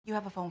You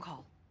have a phone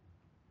call.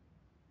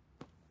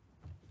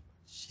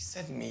 She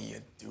said me,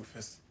 you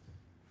doofus.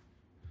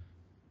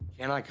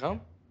 Can I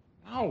come?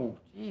 No,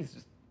 jeez,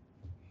 just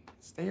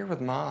stay here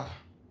with Ma.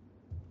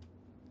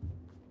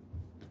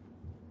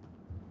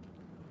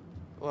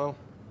 Hello?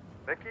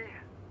 Mickey,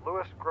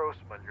 Louis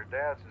Grossman, your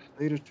dad's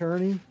State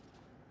attorney,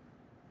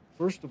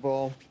 first of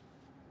all,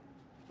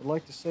 I'd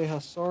like to say how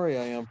sorry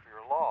I am. for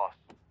your loss.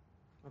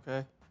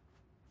 Okay.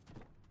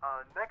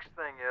 Next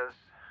thing is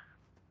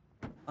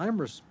I'm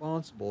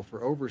responsible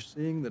for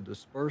overseeing the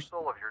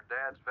dispersal. of your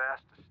dad's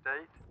vast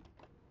estate.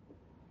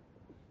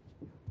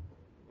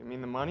 You mean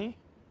the money?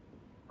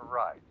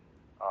 Right.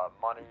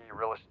 Money,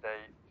 real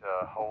estate,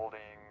 holdings,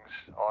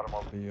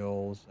 automobiles.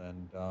 Bills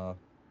and,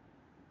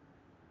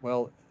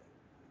 well,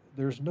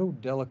 there's no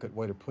delicate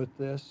way to put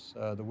this.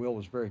 The will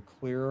was very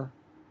clear.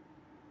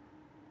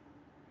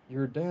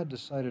 Your dad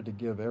decided to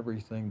give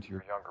everything to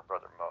Your your, younger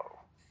brother, Mo.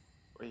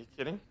 Are you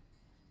kidding?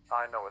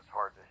 I know it's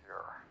hard to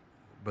hear.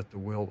 but the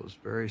will was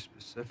very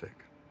specific.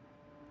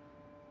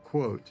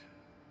 Quote,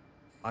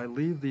 I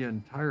leave the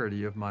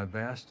entirety of my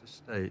vast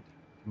estate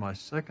to my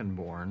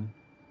second-born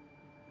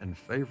and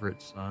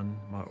favorite son,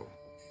 Mo.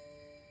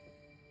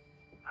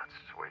 That's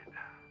sweet.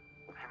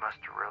 He must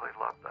have really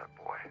loved that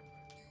boy.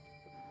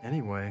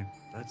 Anyway,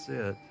 that's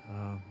it.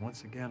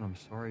 Once again, I'm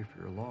sorry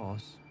for your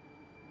loss.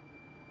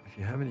 If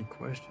you have any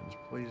questions,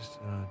 please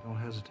don't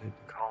hesitate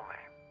to call. Call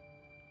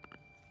me.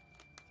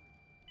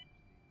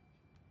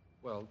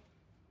 Well,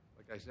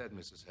 like I said,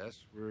 Mrs.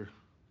 Hess, we're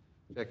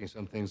checking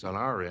some things on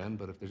our end,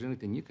 but if there's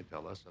anything you could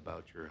tell us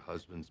about your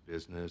husband's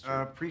business.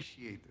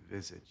 Appreciate the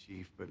visit,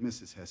 Chief, but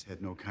Mrs. Hess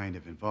had no kind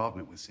of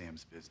involvement with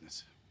Sam's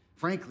business.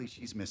 Frankly,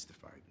 she's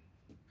mystified.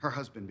 Her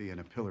husband being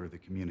a pillar of the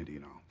community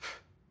and all.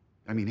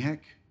 I mean,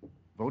 heck,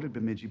 voted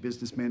Bemidji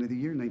Businessman of the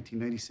Year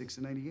 1996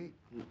 and 98.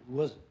 Who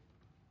was it?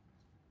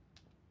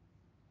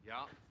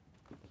 Yeah.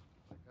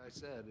 Like I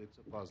said, it's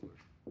a puzzler.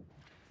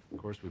 Of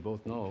course, we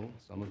both know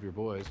some of your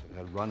boys have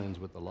had run-ins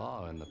with the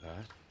law in the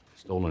past.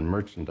 Stolen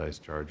merchandise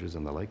charges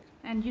and the like.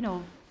 And, you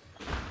know,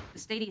 the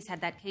Stadies had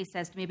that case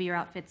as to maybe your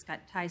outfit's got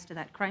ties to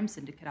that crime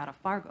syndicate out of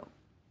Fargo.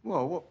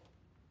 Whoa.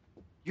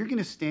 You're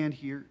gonna stand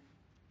here?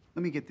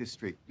 Let me get this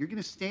straight. You're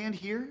gonna stand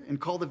here and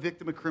call the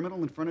victim a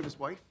criminal in front of his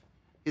wife?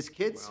 His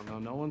kids? Well,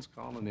 no one's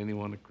calling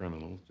anyone a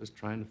criminal. Just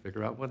trying to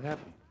figure out what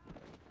happened.